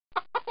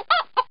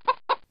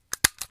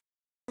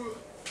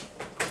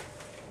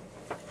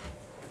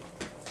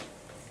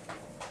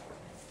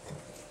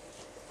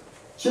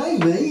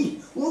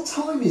Jamie, what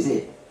time is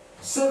it?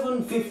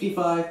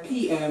 7:55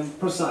 p.m.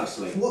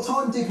 precisely. What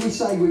time did we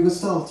say we were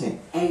starting?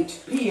 8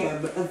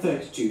 p.m. and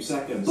 32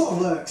 seconds.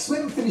 Bollocks! We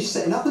haven't finished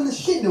setting up and the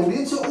shitting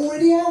audience are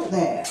already out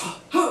there.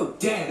 How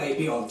dare they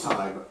be on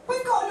time?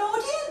 We've got an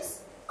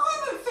audience.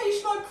 I haven't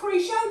finished my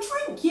pre-show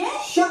drink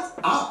yet. Shut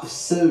up,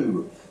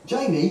 Sue.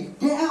 Jamie,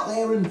 get out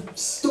there and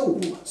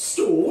stall.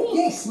 Stall?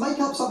 Yes, make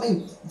up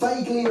something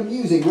vaguely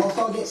amusing whilst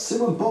I get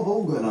Sue and Bob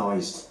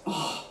organised.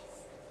 Oh.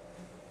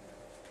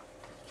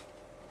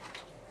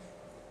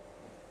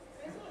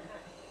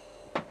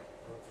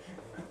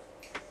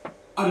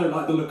 I don't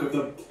like the look of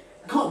them.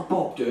 Can't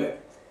Bob do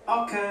it?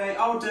 Okay,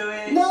 I'll do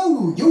it.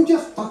 No, you'll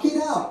just fuck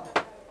it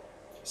up.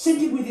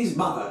 Send him with his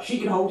mother. She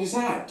can hold his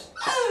hand.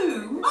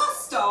 Oh,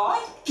 must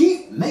I?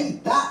 Give me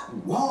that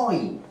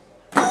wine.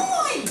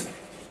 Wine!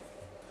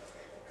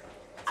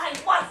 I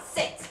want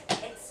it.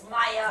 It's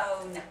my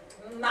own.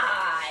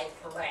 My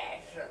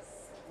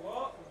precious.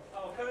 What?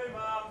 Oh, come in,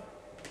 Mum.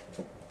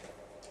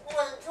 I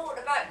wasn't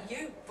talking about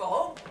you,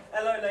 Bob.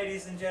 Hello,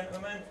 ladies and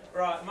gentlemen.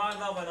 Right, my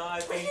mum and I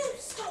have Will been... you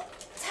stop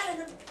telling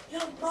them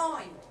you're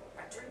mine?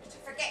 I drink to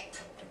forget.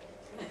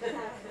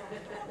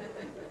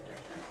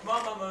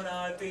 My mum and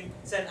I have been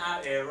sent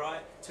out here,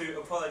 right, to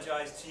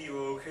apologise to you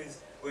all because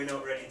we're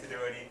not ready to do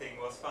anything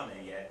what's funny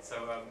yet.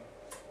 So,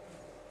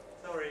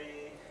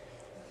 sorry.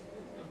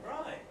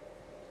 Right.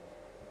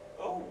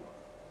 Oh,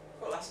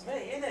 well, that's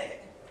me, isn't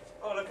it?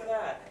 Oh, look at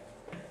that.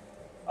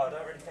 Oh, I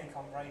don't really think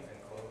I'm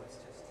Ravenclaw. Let's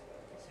just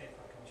see if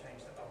I can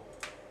change the bulb.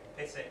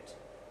 Piss it.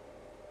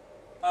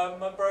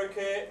 I broke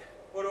it.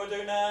 What do I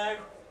do now?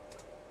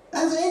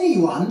 Has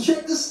anyone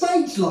checked the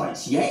stage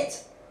lights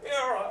yet? Yeah,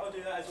 alright, I'll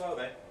do that as well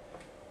then.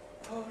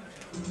 Oh.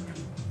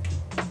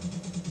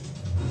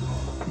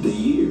 The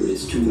year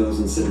is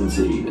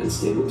 2017 and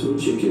Stable to a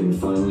Chicken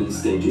finally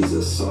stages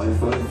a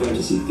sci-fi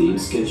fantasy themed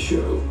sketch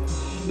show.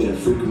 In a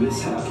freak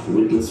mishap,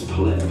 witless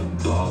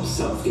pleb Bob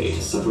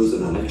Southgate suffers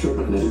an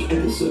electromagnetic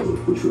episode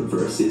which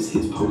reverses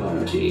his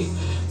polarity,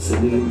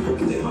 sending him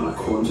hurtling on a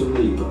quantum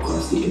leap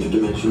across the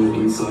interdimensional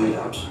inside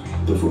out,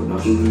 before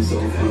knocking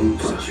himself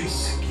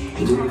unconscious,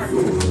 hitting the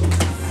floor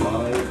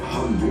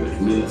 500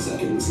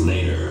 milliseconds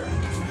later.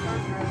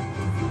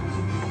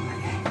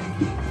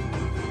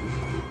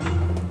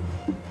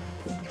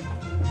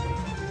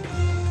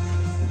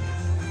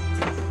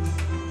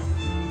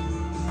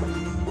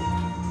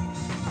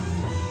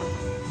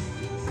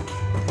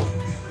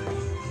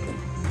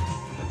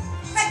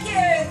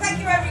 Thank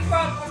you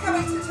everyone for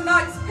coming to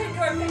tonight's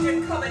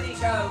Pigeon Comedy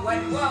Show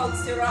when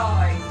worlds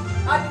deride.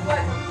 I've been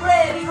working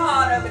really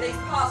hard over these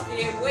past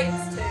few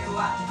weeks to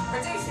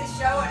produce this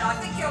show, and I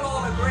think you'll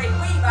all agree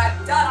we've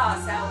outdone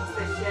ourselves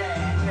this year.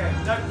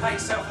 Yeah, don't pat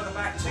yourself on the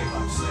back too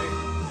much, Sue.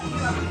 You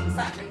haven't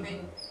exactly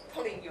been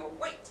pulling your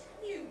weight,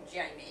 have you,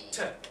 Jamie?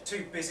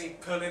 Too busy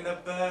pulling the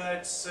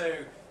bird,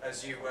 Sue,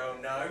 as you well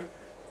know.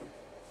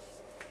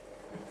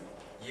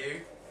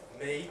 You,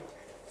 me,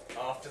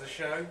 after the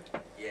show?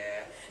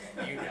 Yeah,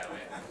 you know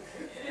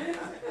it.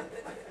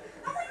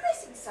 Are we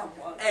missing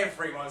someone?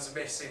 Everyone's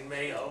missing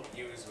me. Oh,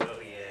 you as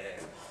well, yeah.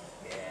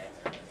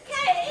 Yeah.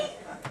 Kate!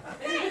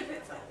 Kate!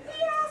 Who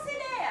else in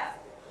here?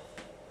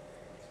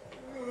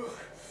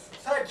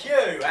 Thank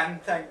you,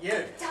 and thank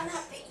you. Done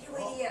that bit, you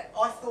idiot.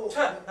 I thought...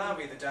 That'll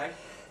be the day.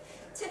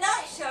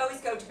 Tonight's show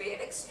is going to be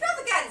an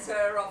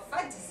extravaganza of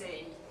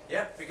fantasy.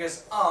 Yep,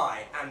 because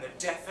I am the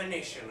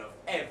definition of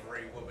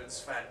every woman's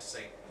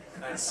fantasy.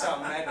 And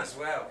some men as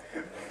well.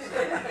 I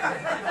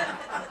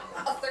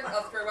think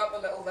I threw up a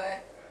little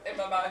there, in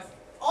my mouth.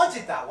 I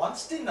did that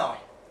once, didn't I?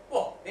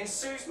 What, in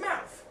Sue's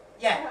mouth?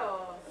 Yeah.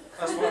 Oh.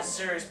 That's one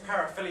serious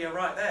paraphilia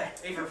right there,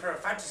 even for a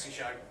fantasy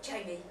show.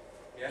 Jamie,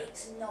 Yeah?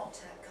 it's not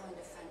a kind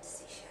of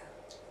fantasy show.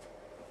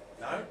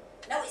 No?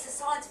 No, it's a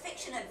science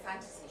fiction and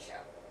fantasy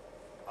show.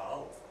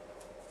 Oh.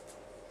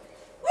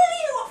 Where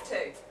are you off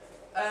to?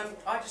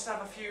 I just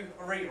have a few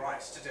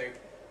rewrites to do.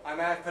 I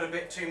may have put a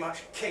bit too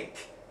much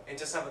kink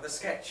into some of the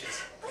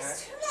sketches. Well,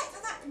 it's too late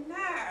for that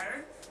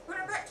now.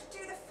 We're about to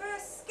do the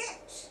first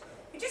sketch.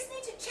 We just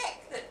need to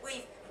check that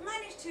we've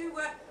managed to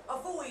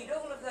avoid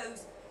all of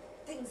those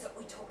things that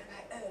we talked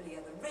about earlier,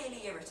 the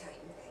really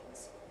irritating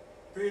things.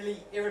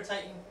 Really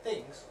irritating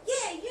things?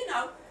 Yeah, you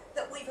know,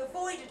 that we've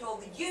avoided all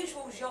the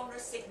usual genre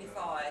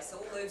signifiers,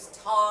 all those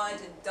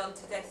tired and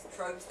done-to-death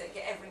tropes that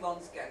get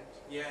everyone's goat.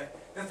 Yeah,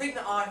 the thing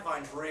that I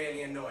find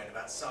really annoying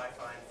about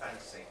sci-fi and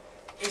fantasy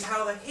is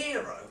how the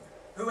hero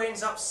who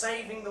ends up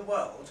saving the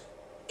world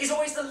is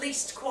always the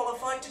least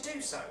qualified to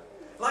do so.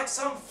 Like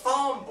some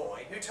farm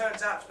boy who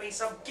turns out to be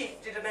some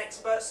gifted and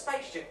expert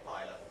spaceship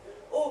pilot.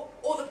 Or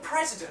the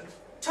president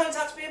turns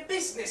out to be a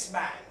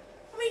businessman.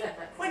 I mean,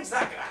 when's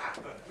that going to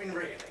happen? I mean,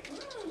 really?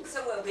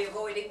 So we'll be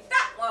avoiding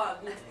that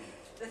one.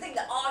 The thing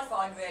that I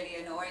find really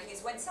annoying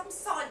is when some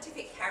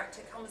scientific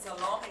character comes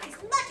along and is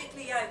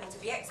magically able to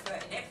be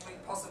expert in every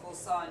possible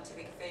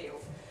scientific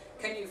field.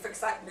 Can you fix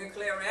that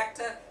nuclear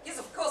reactor? Yes,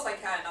 of course I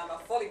can. I'm a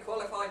fully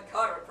qualified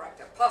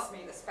chiropractor. Pass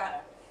me the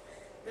spanner.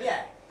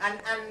 Yeah, and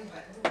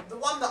the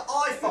one that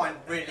I find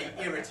really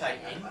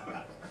irritating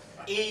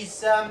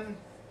is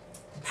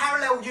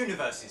Parallel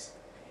universes.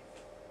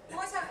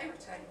 Why is that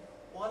irritating?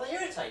 Why are they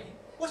irritating?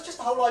 Well, it's just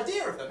the whole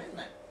idea of them, isn't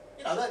it?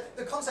 You know,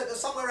 the concept that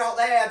somewhere out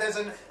there there's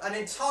an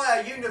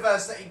entire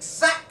universe that's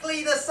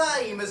exactly the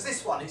same as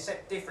this one,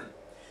 except different.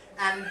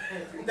 And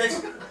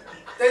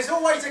there's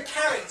always a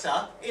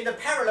character in the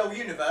parallel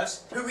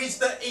universe who is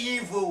the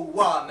evil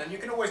one, and you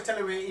can always tell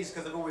who it is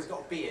because they've always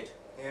got a beard.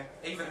 Yeah,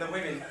 even the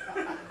women.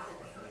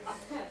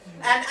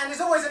 And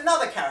there's always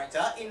another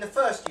character in the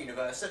first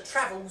universe that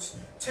travels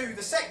to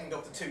the second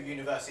of the two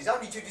universes,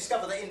 only to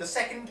discover that in the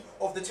second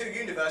of the two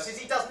universes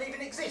he doesn't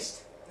even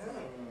exist.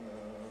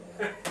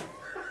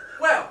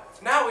 Well,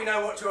 now we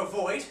know what to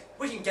avoid,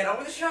 we can get on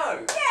with the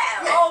show.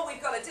 Yeah, all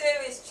we've got to do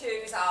is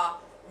choose our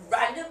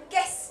random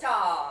guest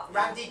star.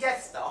 Randy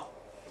Death Star.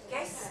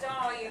 Guest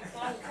star, you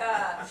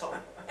clunker. Sorry.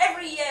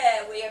 Every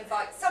year we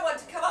invite someone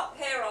to come up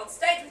here on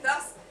stage with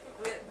us.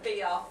 Will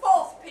be our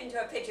fourth Pin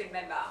to a Pigeon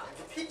member.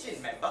 The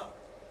pigeon member?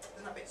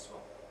 Isn't that a bit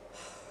small?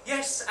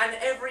 Yes, and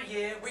every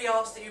year we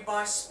ask that you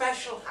buy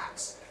special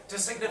hats to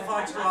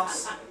signify to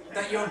us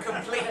that you're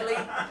completely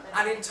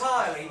and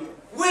entirely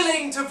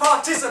willing to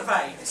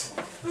participate.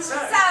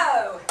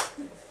 So,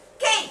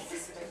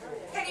 Keith,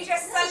 can you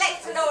just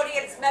select an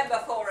audience member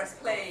for us,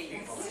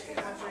 please?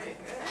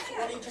 Why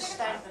don't you just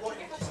stand, why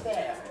don't you just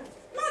there?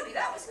 Maybe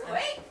that was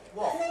quick.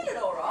 What?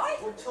 Feeling all right?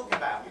 What are you talking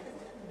about? Are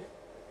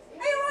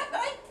you all right,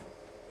 mate?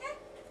 Yeah?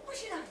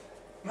 What's your name?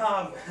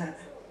 Mum.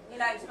 Your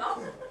name's Mum?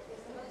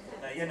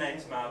 No, your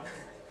name's Mum.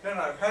 No,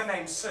 her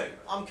name's Sue.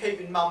 I'm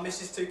keeping Mum,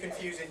 this is too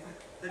confusing.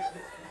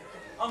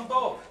 I'm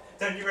Bob.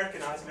 Don't you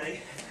recognise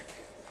me?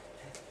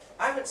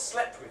 I haven't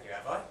slept with you,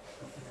 have I?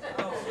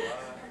 Oh,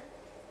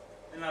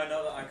 no, not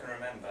that I can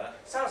remember.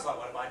 Sounds like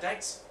one of my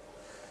dates.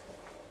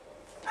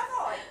 Have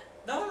I?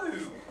 No,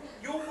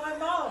 you're my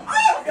mum.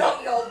 I am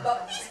not your mum.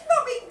 He's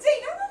mum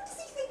indeed. How long does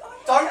he think I am?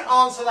 Don't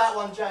answer that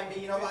one, Jamie.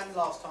 You know what happened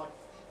last time?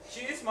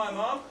 She is my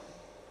mum.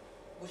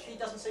 Well, she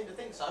doesn't seem to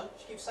think so.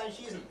 She keeps saying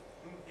she isn't.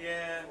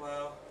 Yeah,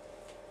 well,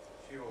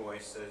 she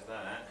always says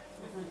that.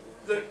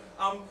 Look,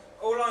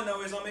 all I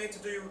know is I'm here to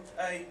do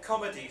a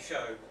comedy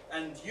show,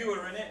 and you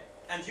are in it,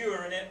 and you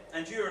are in it,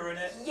 and you are in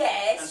it.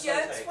 Yes, and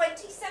you're so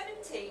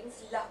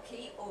 2017's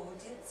lucky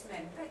audience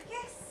member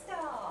guest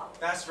star.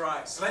 That's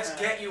right, so let's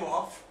get you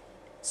off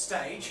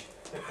stage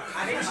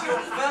and into your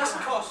first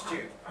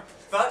costume.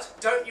 But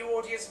don't you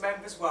audience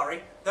members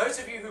worry, those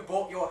of you who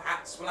bought your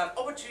hats will have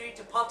opportunity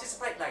to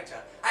participate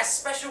later as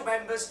special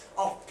members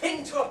of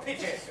Pin to a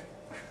Pigeon.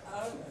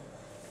 Oh,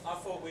 I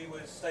thought we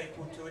were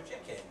stapled to a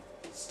chicken.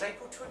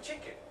 Stapled to a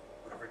chicken?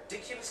 What a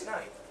ridiculous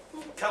name.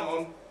 Come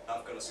on,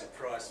 I've got a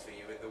surprise for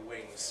you in the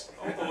wings.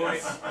 Oh boy.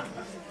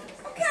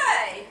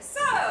 Okay,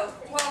 so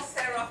whilst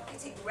they're off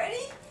getting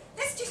ready,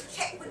 let's just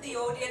check with the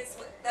audience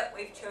that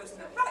we've chosen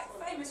the right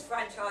famous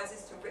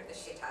franchises to rip the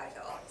shit out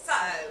of. So,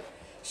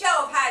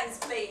 show of hands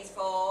please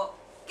for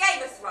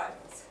Game of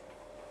Thrones.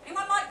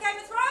 Anyone like Game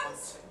of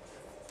Thrones?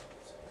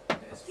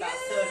 It's about a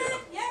third of them.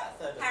 Yeah. About a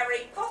third of them.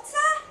 Harry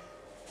Potter?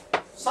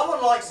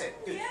 Someone likes it.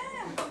 Good. Yeah,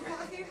 we've got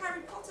quite a few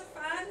Harry Potter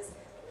fans.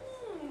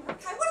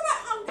 Okay, what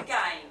about Hunger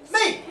Games?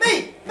 Me!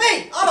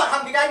 I like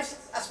Hunger Games.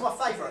 That's my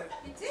favourite.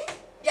 You did?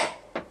 Yeah.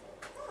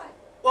 Why?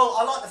 Well,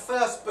 I like the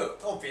first book,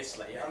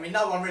 obviously. I mean,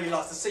 no one really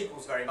likes the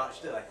sequels very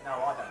much, do they? No,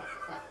 I don't.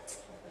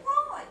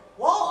 Why?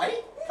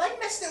 Why? They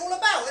messed it all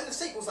about. In the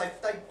sequels, they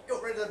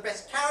got rid of the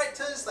best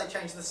characters, they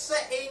changed the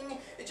setting.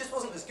 It just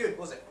wasn't as good,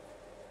 was it?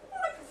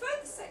 Well, I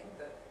preferred the second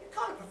book. You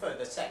kind of preferred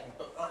the second,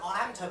 but I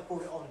happen to have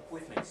brought it on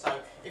with me. So,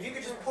 if you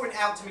could just point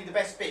out to me the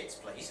best bits,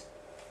 please.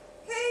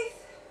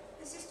 Keith,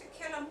 this is to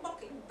kill a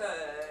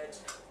mockingbird.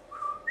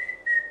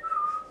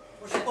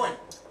 What's your point?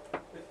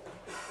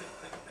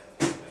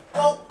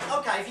 Well,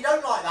 okay, if you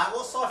don't like that,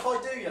 what sci-fi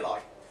do you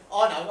like?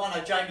 I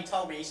know, Jamie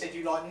told me, he said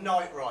you like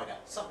Knight Rider.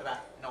 Something about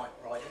Knight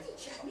Riding.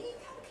 Jamie, you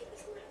can't keep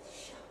his mouth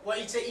shut. Well,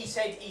 he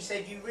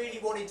said you really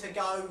wanted to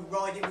go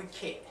riding with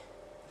Kit.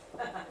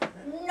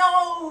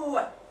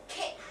 No!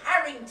 Kit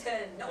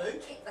Harington, not Who?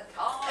 Kit the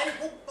car. And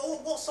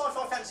what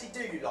sci-fi fantasy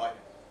do you like?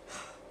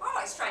 I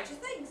like Stranger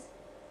Things.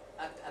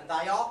 And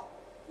they are?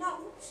 No,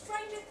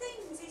 Stranger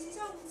Things is his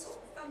own sort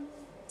of,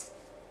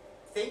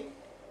 Thing?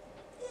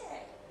 yeah.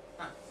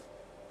 Huh.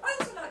 I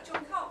also like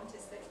John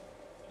Carpenter's thing.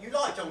 You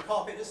like John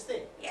Carpenter's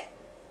Thing? Yeah.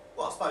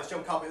 Well, I suppose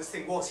John Carpenter's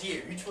Thing was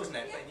huge, wasn't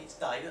it, Yeah. in its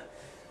day? But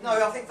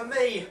no, I think for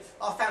me,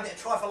 I found it a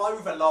trifle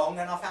overlong,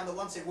 and I found that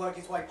once it worked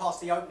its way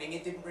past the opening,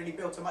 it didn't really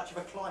build to much of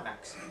a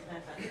climax.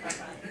 Okay,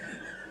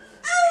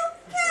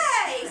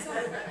 so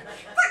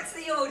back to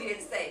the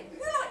audience then.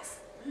 Who likes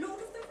Lord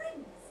of the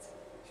Rings?